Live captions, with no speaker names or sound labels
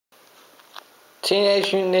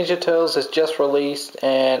Teenage Mutant Ninja Turtles is just released,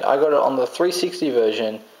 and I got it on the 360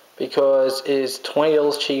 version because it's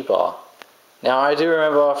 $20 cheaper. Now, I do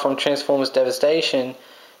remember from Transformers Devastation,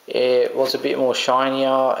 it was a bit more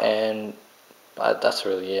shinier, and that's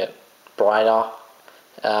really it. Brighter.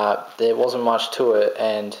 There wasn't much to it,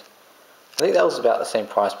 and I think that was about the same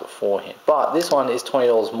price beforehand. But this one is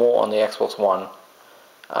 $20 more on the Xbox One.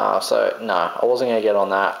 So, no, I wasn't going to get on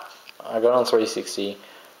that. I got on 360,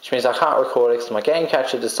 which means I can't record it because my game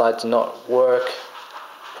catcher decided to not work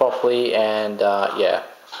properly, and yeah,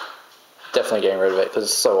 definitely getting rid of it because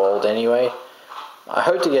it's so old anyway. I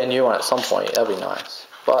hope to get a new one at some point, that'd be nice,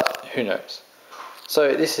 but who knows.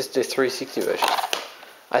 So this is the 360 version.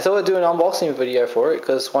 I thought I'd do an unboxing video for it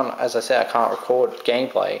because, one, as I said, I can't record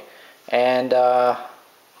gameplay, and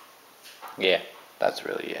yeah, that's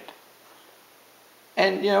really it.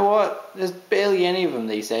 And you know what, there's barely any of them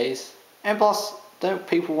these days, and plus, don't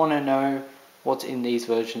people want to know what's in these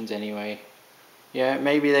versions anyway? Yeah,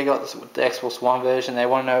 maybe they got the Xbox One version, they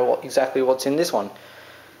want to know exactly what's in this one.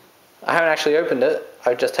 I haven't actually opened it,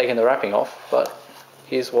 I've just taken the wrapping off, but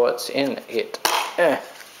here's what's in it.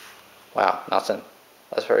 Wow, nothing.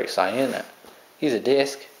 That's very exciting, isn't it? Here's a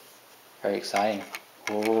disc. Very exciting.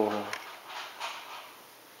 Ooh.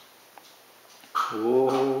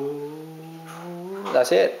 Ooh.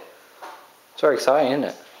 That's it. It's very exciting, isn't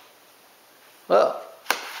it? Well,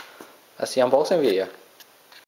 that's the unboxing video.